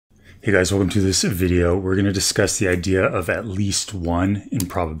Hey guys, welcome to this video. We're going to discuss the idea of at least one in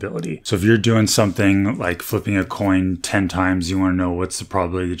probability. So if you're doing something like flipping a coin 10 times, you want to know what's the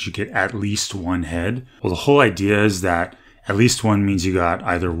probability that you get at least one head. Well, the whole idea is that at least one means you got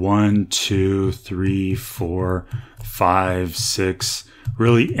either 1, 2, 3, 4, 5, 6,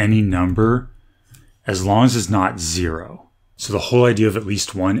 really any number, as long as it's not 0. So the whole idea of at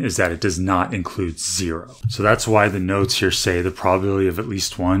least one is that it does not include 0. So that's why the notes here say the probability of at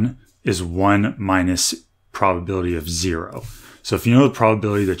least one is 1 minus probability of 0. So if you know the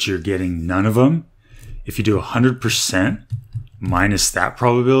probability that you're getting none of them, if you do 100% minus that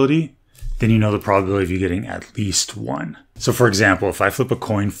probability, then you know the probability of you getting at least one. So for example, if I flip a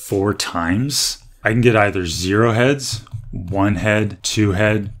coin 4 times, I can get either 0 heads, 1 head, 2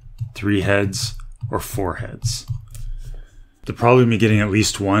 head, 3 heads, or 4 heads. The probability of me getting at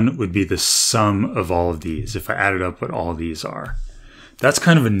least one would be the sum of all of these if I added up what all these are. That's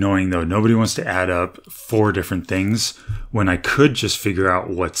kind of annoying though. Nobody wants to add up 4 different things when I could just figure out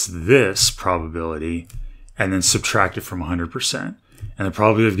what's this probability and then subtract it from 100%. And the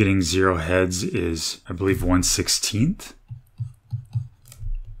probability of getting 0 heads is, I believe, 1/16.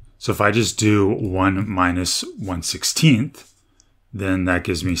 So if I just do 1 minus 1/16, then that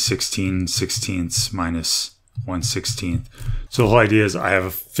gives me 16 sixteenths minus 1/16. So the whole idea is I have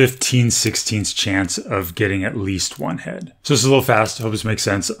a 15/16 chance of getting at least one head. So this is a little fast. I hope this makes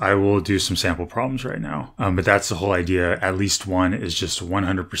sense. I will do some sample problems right now. But that's the whole idea. At least one is just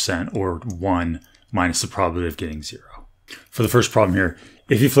 100% or 1 minus the probability of getting 0. For the first problem here,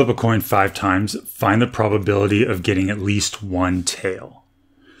 if you flip a coin 5 times, find the probability of getting at least one tail.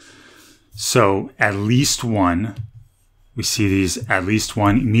 So at least one, we see these at least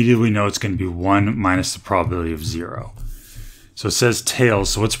one, immediately know it's going to be 1 minus the probability of 0. So it says tails,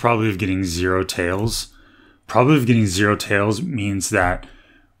 so what's the probability of getting 0 tails? Probability of getting 0 tails means that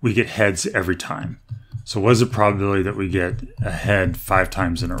we get heads every time. So what is the probability that we get a head 5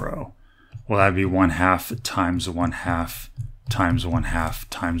 times in a row? Well, that'd be 1/2 times 1/2 times 1/2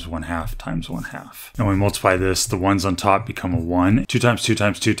 times 1/2 times 1/2. And when we multiply this, the ones on top become a 1. 2 times 2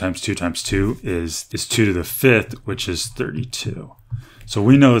 times 2 times 2 times 2 is 2 to the 5th, which is 32. So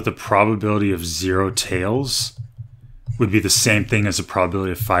we know that the probability of 0 tails would be the same thing as the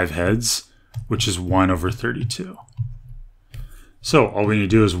probability of 5 heads, which is 1 over 32. So all we need to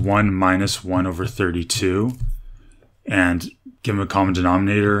do is 1 minus 1 over 32 and give them a common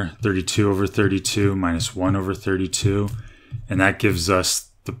denominator, 32 over 32 minus 1 over 32. And that gives us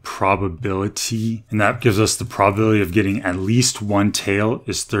the probability, of getting at least one tail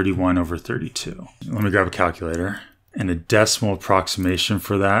is 31 over 32. Let me grab a calculator. And a decimal approximation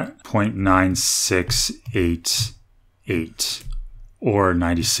for that, 0.9688 or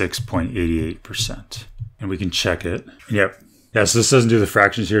 96.88%. And we can check it. Yep. Yeah, so this doesn't do the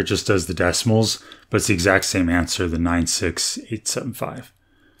fractions here, it just does the decimals, but it's the exact same answer, the 96875.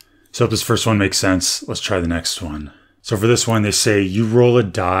 So if this first one makes sense, let's try the next one. So for this one, they say you roll a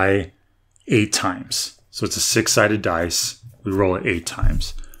die 8 times. So it's a 6-sided dice. We roll it 8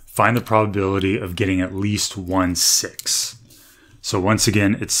 times. Find the probability of getting at least 1 6. So once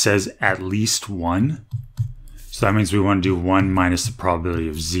again, it says at least 1. So that means we want to do 1 minus the probability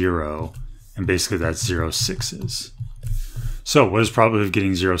of 0. And basically that's 0 6s. So what is the probability of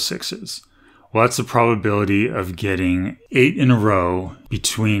getting 0 6s? Well, that's the probability of getting 8 in a row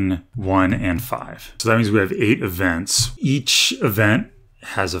between 1 and 5. So that means we have 8 events. Each event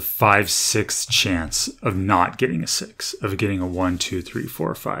has a 5/6 chance of not getting a 6, of getting a 1, 2, 3,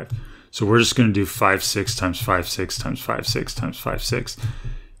 4, 5. So we're just going to do 5 6 times 5 6 times 5 6 times 5 6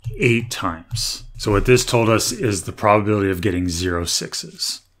 8 times. So what this told us is the probability of getting 0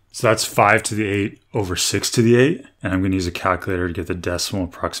 6s. So that's 5 to the 8 over 6 to the 8. And I'm going to use a calculator to get the decimal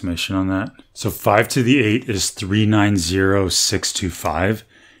approximation on that. So 5 to the 8 is 390,625.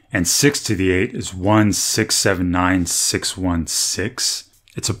 And 6 to the 8 is 1,679,616.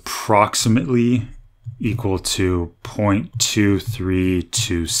 It's approximately equal to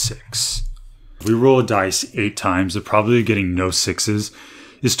 0.2326. If we roll a dice 8 times, the probability of getting no 6s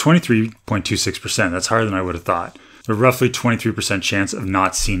is 23.26%. That's higher than I would have thought. A roughly 23% chance of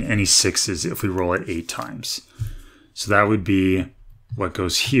not seeing any 6s if we roll it 8 times. So that would be what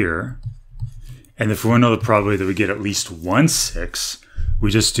goes here. And if we want to know the probability that we get at least 1 6,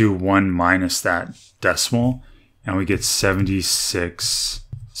 we just do 1 minus that decimal, and we get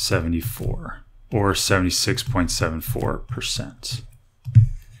 76.74 or 76.74%.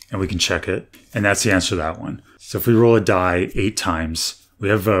 And we can check it. And that's the answer to that one. So if we roll a die 8 times, we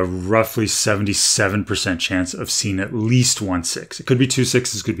have a roughly 77% chance of seeing at least 1 6. It could be 2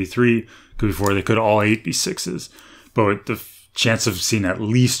 6s, could be 3, could be 4. They could all 8 be 6s. But the chance of seeing at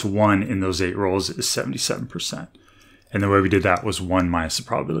least 1 in those 8 rolls is 77%. And the way we did that was 1 minus the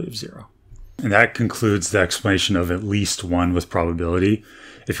probability of 0. And that concludes the explanation of at least 1 with probability.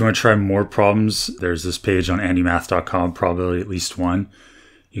 If you want to try more problems, there's this page on andymath.com, probability at least 1.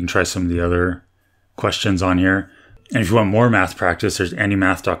 You can try some of the other questions on here. And if you want more math practice, there's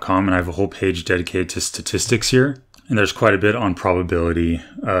andymath.com, and I have a whole page dedicated to statistics here. And there's quite a bit on probability,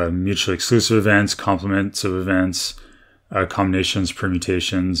 mutually exclusive events, complements of events, combinations,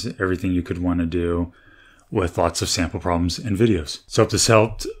 permutations, everything you could want to do with lots of sample problems and videos. So hope this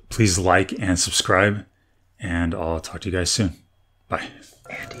helped. Please like and subscribe, and I'll talk to you guys soon. Bye.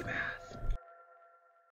 Andy Math.